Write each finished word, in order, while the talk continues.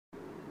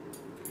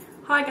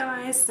Hi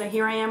guys, so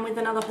here I am with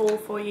another haul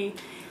for you.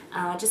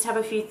 Just have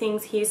a few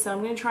things here, so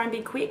I'm going to try and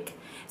be quick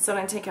so I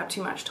don't take up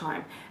too much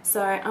time.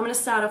 So I'm going to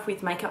start off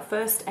with makeup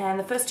first, and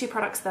the first two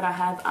products that I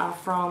have are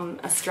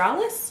from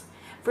Australis.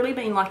 I've really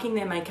been liking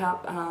their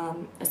makeup,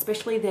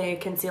 especially their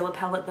concealer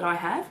palette that I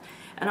have,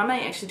 and I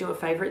may actually do a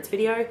favourites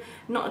video,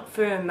 not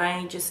for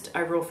May, just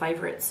overall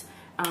favourites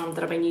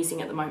that I've been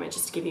using at the moment,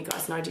 just to give you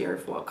guys an idea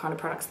of what kind of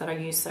products that I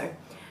use. So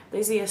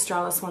these are the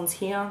Australis ones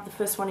here. The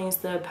first one is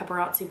the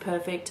Paparazzi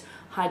Perfect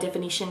High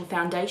Definition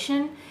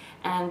Foundation,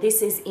 and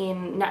this is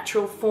in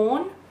Natural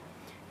Fawn.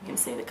 You can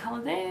see the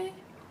colour there.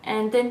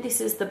 And then this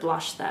is the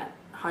blush, that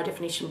high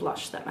definition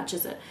blush that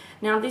matches it.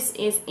 Now this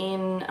is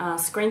in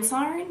Screen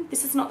Siren.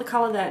 This is not the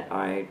colour that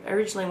I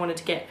originally wanted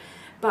to get,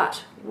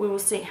 but we will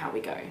see how we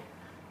go.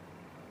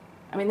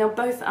 I mean, they're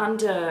both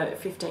under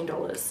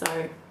 $15,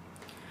 so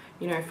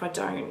you know, if I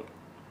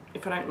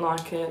don't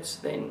like it,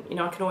 then you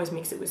know, I can always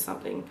mix it with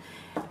something,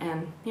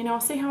 and you know,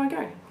 I'll see how I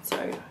go.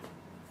 So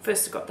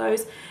first I got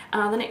those.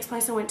 The next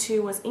place I went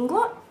to was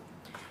Inglot,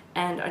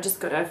 and I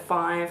just got a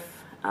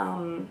 5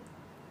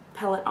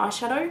 palette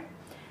eyeshadow.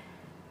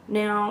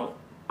 Now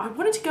I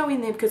wanted to go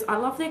in there because I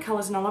love their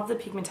colours and I love the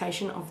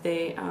pigmentation of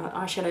their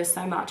eyeshadows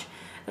so much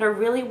that I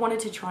really wanted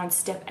to try and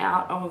step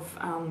out of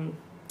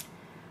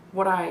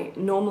what I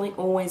normally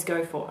always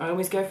go for. I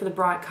always go for the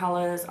bright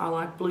colours. I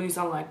like blues,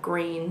 I like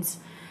greens,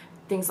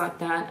 things like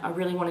that. I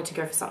really wanted to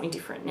go for something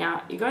different.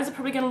 Now you guys are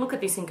probably going to look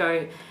at this and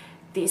go,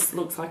 this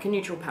looks like a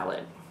neutral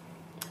palette.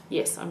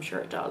 Yes, I'm sure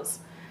it does,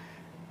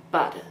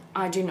 but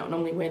I do not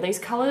normally wear these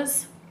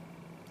colours.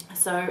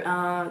 So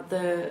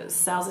the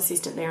sales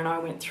assistant there and I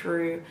went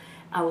through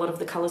a lot of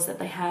the colours that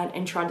they had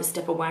and tried to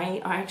step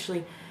away. I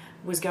actually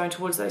was going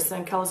towards those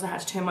same colours and I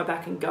had to turn my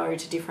back and go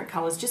to different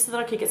colours just so that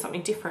I could get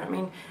something different. I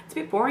mean, it's a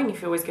bit boring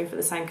if you always go for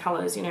the same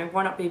colours, you know.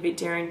 Why not be a bit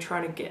daring and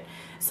try to get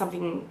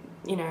something,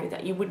 you know,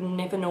 that you would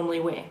never normally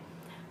wear.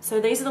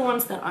 So these are the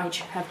ones that I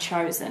have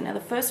chosen. Now the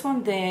first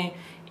one there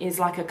is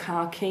like a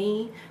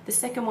khaki. The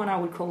second one I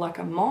would call like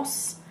a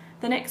moss.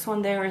 The next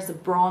one there is a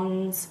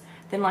bronze,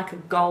 then like a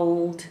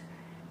gold,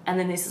 and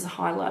then this is a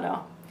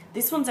highlighter.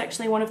 This one's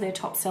actually one of their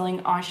top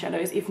selling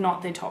eyeshadows, if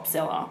not their top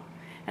seller.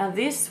 Now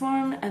this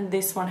one and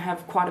this one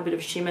have quite a bit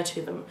of shimmer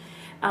to them.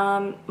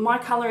 My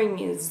colouring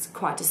is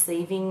quite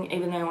deceiving,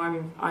 even though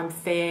I'm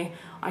fair.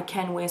 I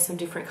can wear some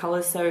different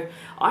colours, so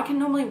I can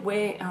normally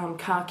wear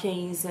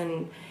khakis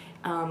and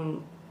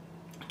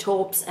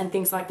taupes and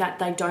things like that.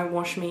 They don't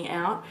wash me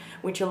out,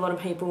 which a lot of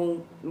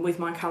people with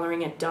my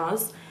colouring it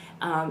does.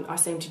 I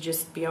seem to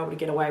just be able to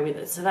get away with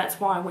it, so that's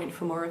why I went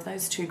for more of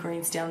those two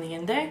greens down the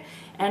end there,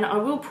 and I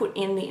will put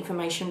in the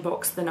information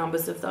box the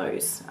numbers of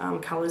those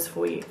colours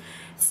for you.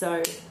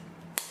 So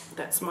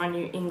that's my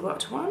new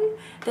Inglot one.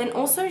 Then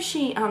also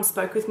she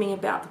spoke with me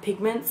about the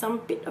pigments. I'm a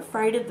bit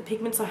afraid of the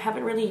pigments. I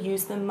haven't really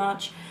used them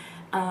much.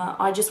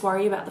 I just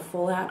worry about the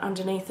fallout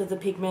underneath of the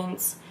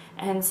pigments,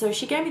 and so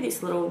she gave me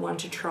this little one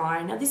to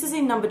try. Now this is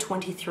in number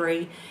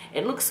 23.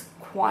 It looks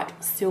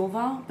quite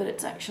silver, but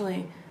it's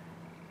actually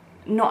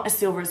not as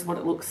silver as what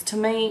it looks. To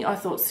me, I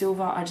thought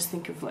silver, I just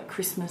think of like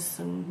Christmas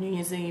and New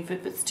Year's Eve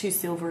if it's too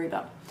silvery,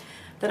 but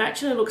that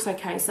actually looks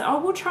okay. So I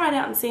will try it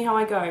out and see how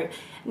I go.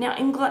 Now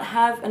Inglot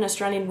have an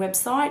Australian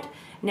website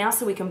now,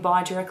 so we can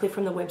buy directly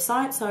from the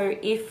website. So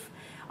if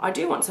I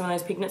do want some of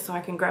those pigments, so I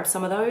can grab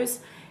some of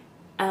those,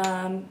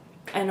 and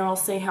I'll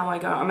see how I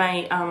go. I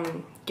may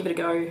give it a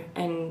go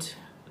and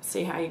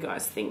see how you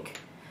guys think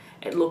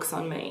it looks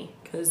on me,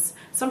 because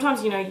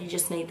sometimes, you know, you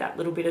just need that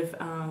little bit of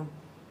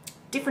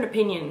different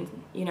opinion.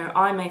 You know,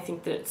 I may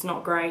think that it's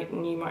not great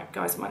and you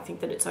guys might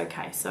think that it's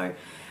okay, so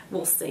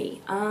we'll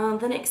see.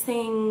 The next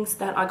things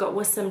that I got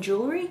was some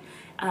jewellery,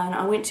 and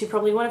I went to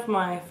probably one of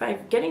my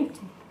favourite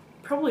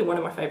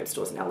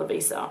stores now,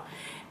 Lovisa.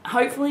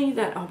 Hopefully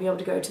that I'll be able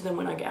to go to them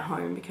when I get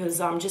home, because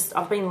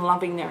I've been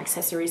loving their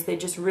accessories. They're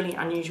just really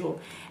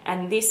unusual,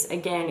 and this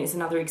again is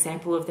another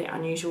example of their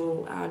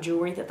unusual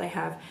jewellery that they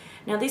have.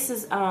 Now this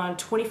is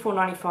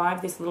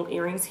 $24.95, this little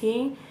earrings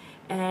here,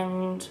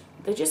 and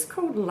they're just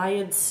called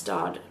layered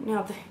stud.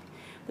 Now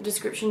the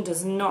description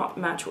does not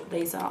match what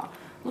these are.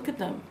 Look at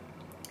them.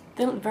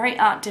 They look very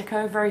Art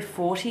Deco, very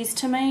 40s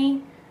to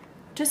me.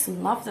 Just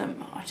love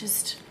them. I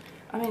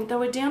mean, they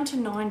were down to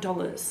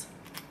 $9.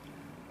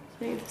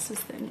 See, this is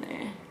them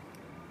there.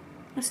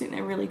 I just think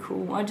they're really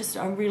cool. I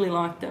really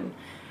like them.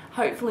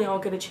 Hopefully I'll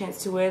get a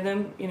chance to wear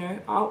them. You know,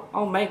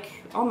 I'll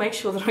make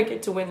sure that I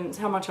get to wear them. It's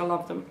how much I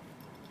love them.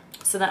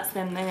 So that's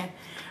them there.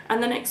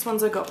 And the next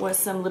ones I got were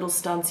some little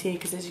studs here,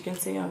 because as you can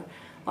see I'm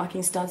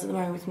liking studs at the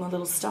moment with my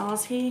little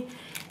stars here.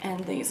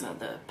 And these are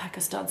the pack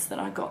of studs that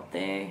I got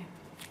there.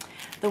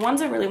 The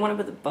ones I really wanted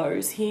were the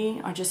bows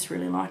here. I just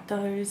really like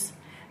those.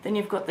 Then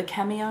you've got the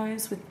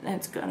cameos, and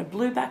it's got a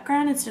blue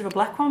background instead of a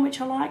black one, which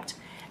I liked.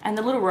 And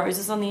the little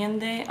roses on the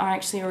end there, I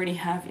actually already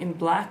have in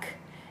black,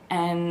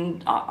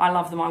 and I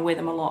love them. I wear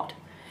them a lot.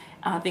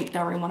 I think they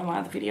were in one of my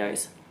other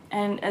videos.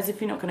 And as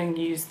if you're not going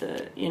to use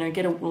the, you know,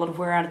 get a lot of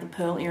wear out of the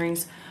pearl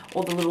earrings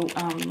or the little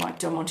like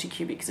Del Monte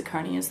cubic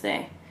zirconias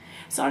there.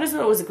 So I just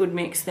thought it was a good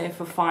mix there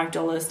for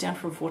 $5, down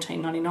from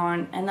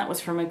 $14.99, and that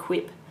was from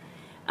Equip.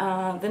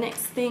 The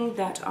next thing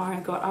that I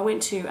got, I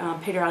went to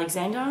Peter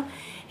Alexander.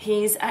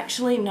 He's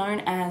actually known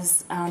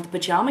as the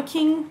Pajama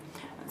King.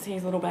 See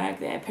his little bag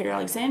there, Peter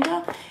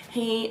Alexander.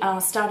 He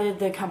started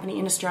the company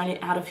in Australia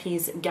out of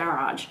his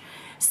garage.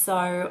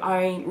 So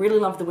I really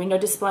loved the window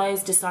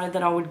displays, decided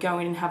that I would go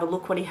in and have a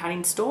look what he had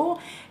in store.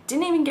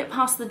 Didn't even get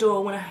past the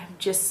door when I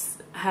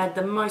just had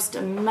the most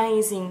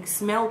amazing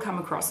smell come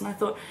across, and I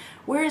thought,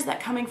 where is that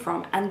coming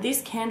from? And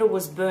this candle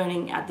was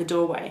burning at the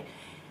doorway.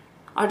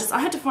 I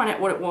had to find out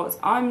what it was.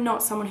 I'm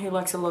not someone who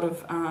likes a lot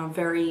of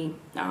very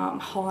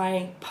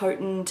high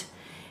potent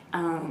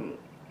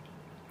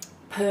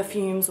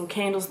perfumes or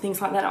candles,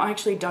 things like that. I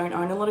actually don't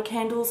own a lot of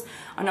candles.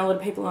 I know a lot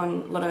of people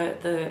on a lot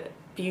of the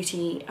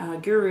beauty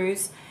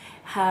gurus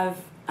have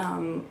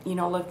you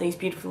know, a lot of these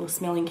beautiful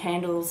smelling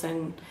candles,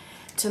 and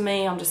to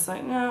me I'm just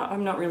like, no,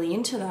 I'm not really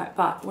into that.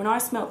 But when I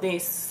smelt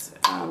this,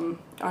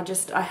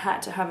 I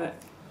had to have it.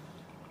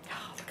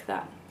 Oh, look at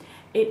that.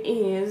 It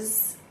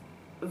is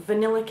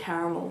vanilla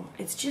caramel.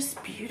 It's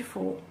just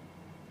beautiful.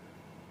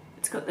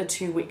 It's got the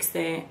 2 wicks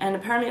there, and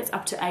apparently it's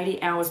up to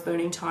 80 hours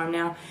burning time.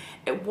 Now,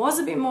 it was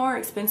a bit more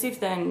expensive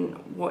than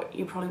what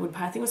you probably would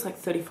pay. I think it was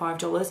like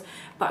 $35,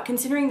 but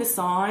considering the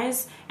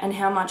size and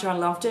how much I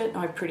loved it,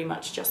 I pretty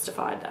much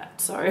justified that.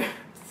 So,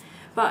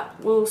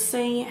 but we'll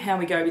see how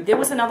we go. There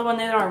was another one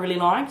there that I really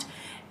liked,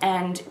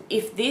 and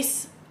if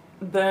this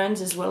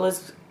burns as well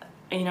as,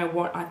 you know,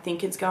 what I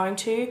think it's going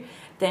to,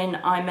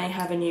 then I may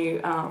have a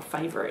new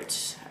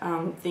favourite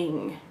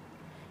thing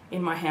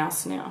in my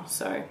house now.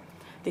 So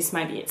this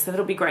may be it. So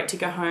that'll be great to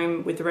go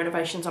home with the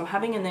renovations I'm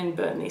having and then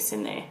burn this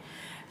in there.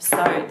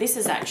 So this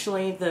is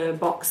actually the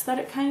box that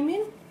it came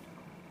in.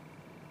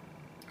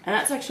 And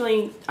that's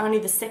actually only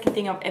the second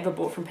thing I've ever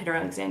bought from Peter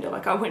Alexander.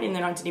 Like, I went in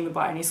there and I didn't even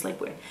buy any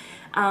sleepwear.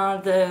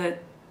 The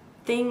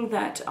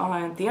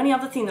only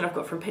other thing that I've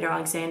got from Peter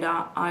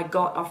Alexander, I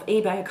got off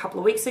eBay a couple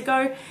of weeks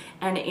ago,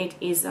 and it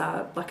is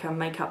like a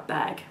makeup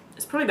bag.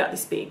 It's probably about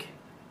this big.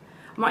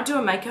 I might do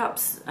a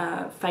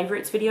makeups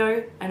favorites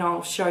video, and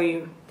I'll show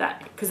you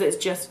that, because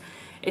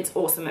it's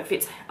awesome. It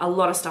fits a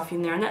lot of stuff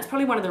in there, and that's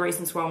probably one of the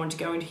reasons why I wanted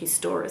to go into his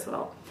store as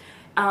well.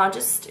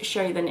 Just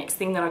show you the next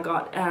thing that I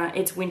got.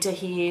 It's winter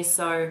here,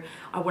 so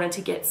I wanted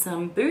to get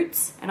some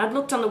boots, and I'd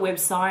looked on the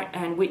website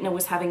and Wittner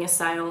was having a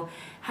sale,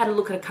 had a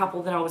look at a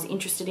couple that I was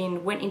interested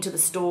in, went into the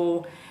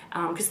store,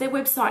 because their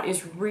website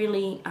is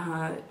really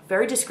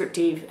very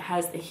descriptive. It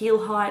has the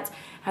heel height,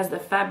 has the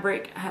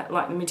fabric,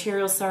 like the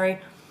materials, sorry.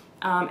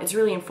 It's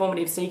really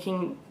informative, so you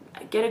can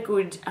get a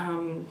good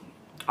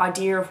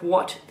idea of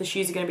what the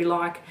shoes are going to be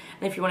like,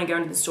 and if you want to go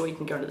into the store, you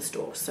can go to the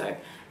store. So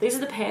these are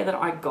the pair that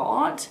I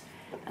got,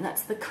 and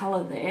that's the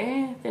colour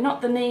there. They're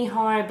not the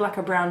knee-high black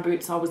or brown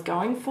boots I was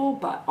going for,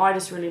 but I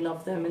just really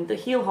love them, and the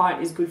heel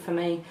height is good for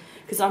me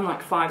because I'm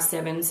like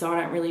 5'7", so I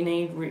don't really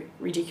need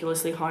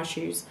ridiculously high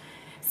shoes.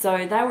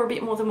 So they were a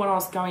bit more than what I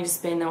was going to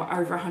spend. They were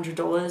over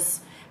 $100,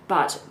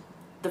 but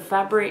the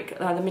fabric,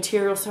 the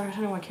material, sorry, I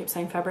don't know why I keep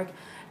saying fabric,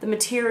 the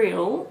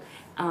material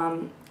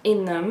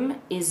in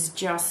them is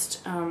just,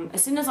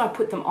 as soon as I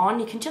put them on,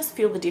 you can just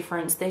feel the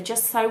difference. They're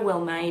just so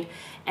well made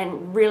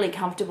and really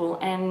comfortable,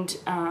 and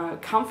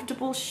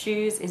comfortable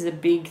shoes is a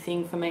big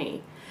thing for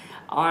me.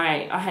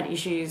 I had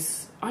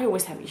issues, I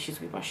always have issues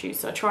with my shoes,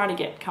 so I try to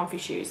get comfy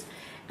shoes.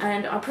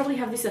 And I probably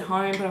have this at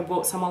home, but I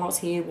bought some while I was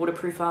here,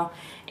 waterproofer,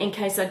 in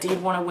case I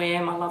did want to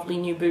wear my lovely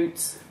new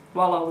boots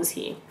while I was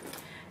here.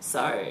 So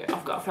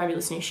I've got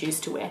fabulous new shoes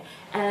to wear.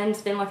 And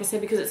then, like I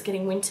said, because it's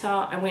getting winter,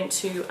 I went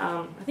to,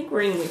 I think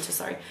we're in winter,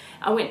 sorry.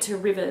 I went to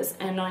Rivers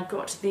and I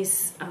got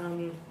this,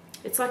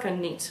 it's like a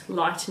knit,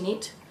 light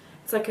knit.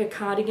 It's like a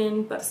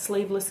cardigan, but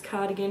sleeveless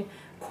cardigan.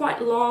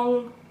 Quite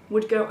long,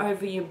 would go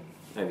over your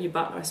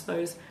button, I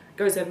suppose.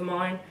 Goes over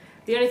mine.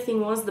 The only thing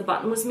was the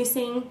button was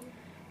missing,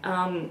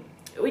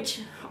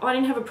 which I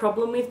didn't have a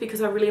problem with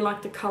because I really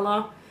like the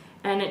colour.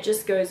 And it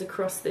just goes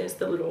across, there's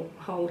the little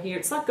hole here.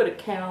 It's like got a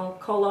cowl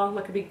collar,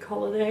 like a big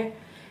collar there.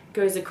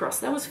 Goes across.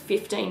 That was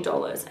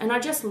 $15. And I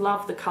just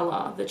love the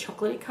colour, the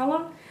chocolatey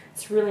colour.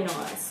 It's really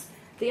nice.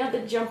 The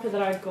other jumper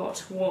that I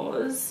got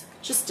was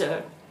just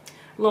a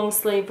long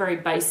sleeve, very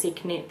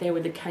basic knit there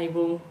with the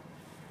cable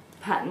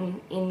pattern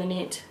in the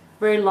knit.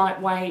 Very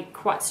lightweight,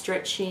 quite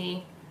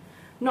stretchy,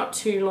 not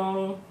too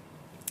long.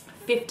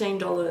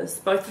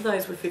 $15. Both of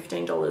those were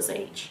 $15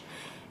 each.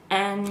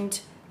 And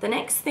the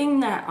next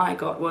thing that I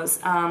got was,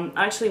 I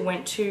actually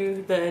went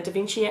to the Da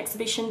Vinci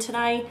exhibition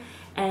today,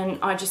 and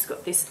I just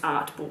got this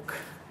art book.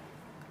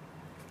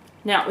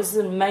 Now, it was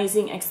an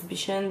amazing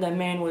exhibition. The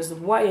man was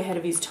way ahead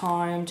of his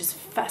time, just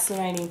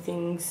fascinating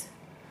things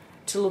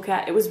to look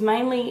at. It was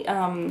mainly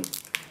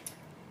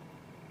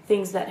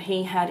things that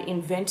he had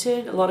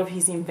invented. A lot of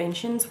his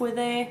inventions were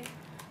there.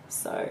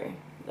 So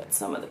that's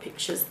some of the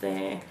pictures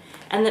there.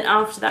 And then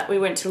after that we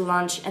went to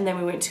lunch, and then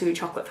we went to a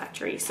chocolate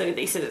factory. So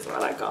this is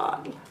what I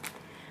got.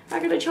 I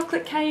got a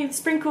Chocoate K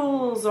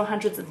sprinkles, or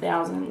hundreds of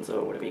thousands,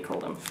 or whatever you call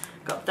them.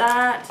 Got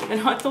that,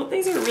 and I thought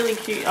these are really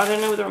cute. I don't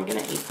know whether I'm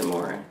going to eat them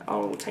or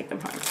I'll take them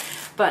home.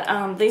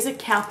 But these are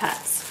cow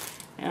pats,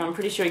 and I'm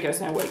pretty sure you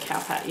guys know what a cow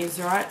pat is,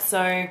 right?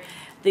 So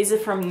these are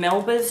from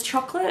Melba's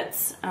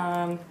chocolates,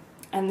 and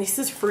this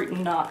is fruit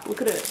and nut.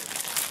 Look at it.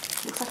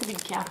 Looks like a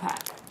big cow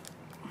pat,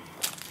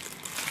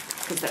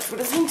 because that's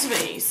what it's meant to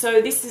be.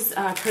 So this is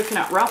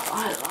coconut rough.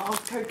 I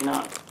love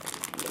coconut.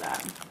 Look at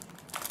that.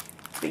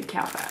 Big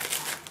cow pat.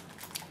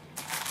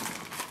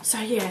 So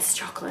yes,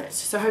 chocolate.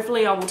 So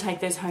hopefully I will take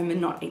those home and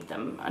not eat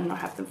them and not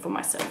have them for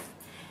myself.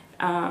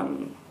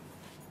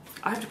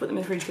 I have to put them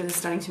in the fridge because they're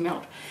starting to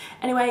melt.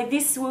 Anyway,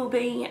 this will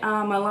be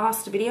my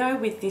last video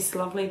with this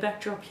lovely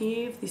backdrop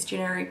here, this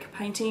generic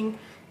painting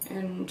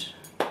and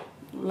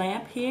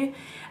lamp here.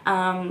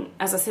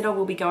 As I said, I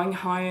will be going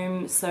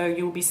home, so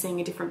you'll be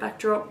seeing a different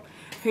backdrop.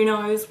 Who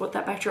knows what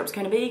that backdrop's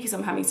going to be, because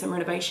I'm having some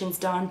renovations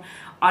done.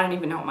 I don't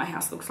even know what my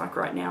house looks like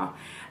right now.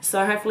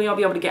 So hopefully I'll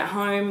be able to get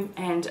home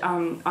and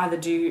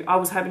I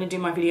was hoping to do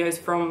my videos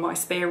from my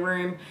spare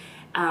room,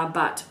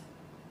 but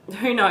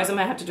who knows, I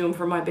may have to do them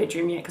from my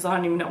bedroom yet, because I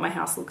don't even know what my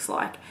house looks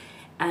like.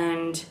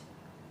 And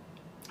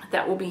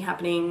that will be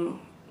happening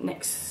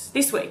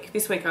this week.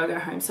 This week I'll go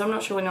home, so I'm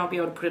not sure when I'll be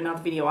able to put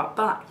another video up.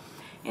 But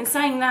in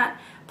saying that,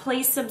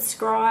 please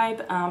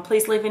subscribe,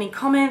 please leave any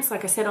comments.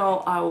 Like I said,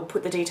 I'll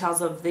put the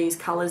details of these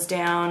colours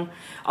down.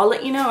 I'll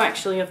let you know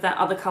actually of that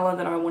other colour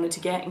that I wanted to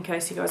get, in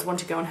case you guys want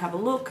to go and have a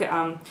look.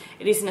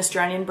 It is an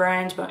Australian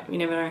brand, but you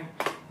never know,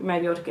 you may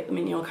be able to get them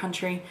in your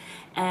country.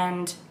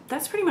 And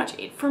that's pretty much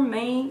it from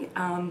me.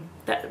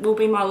 That will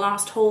be my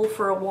last haul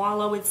for a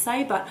while, I would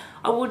say, but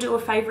I will do a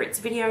favourites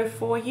video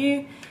for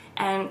you.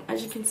 And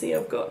as you can see,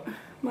 I've got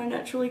my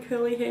naturally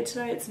curly hair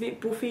today. It's a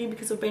bit buffy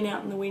because I've been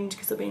out in the wind,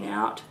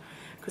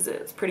 because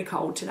it's pretty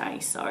cold today.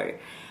 So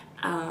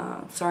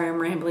sorry,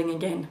 I'm rambling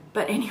again,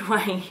 but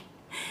anyway,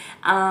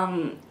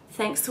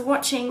 thanks for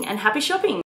watching and happy shopping.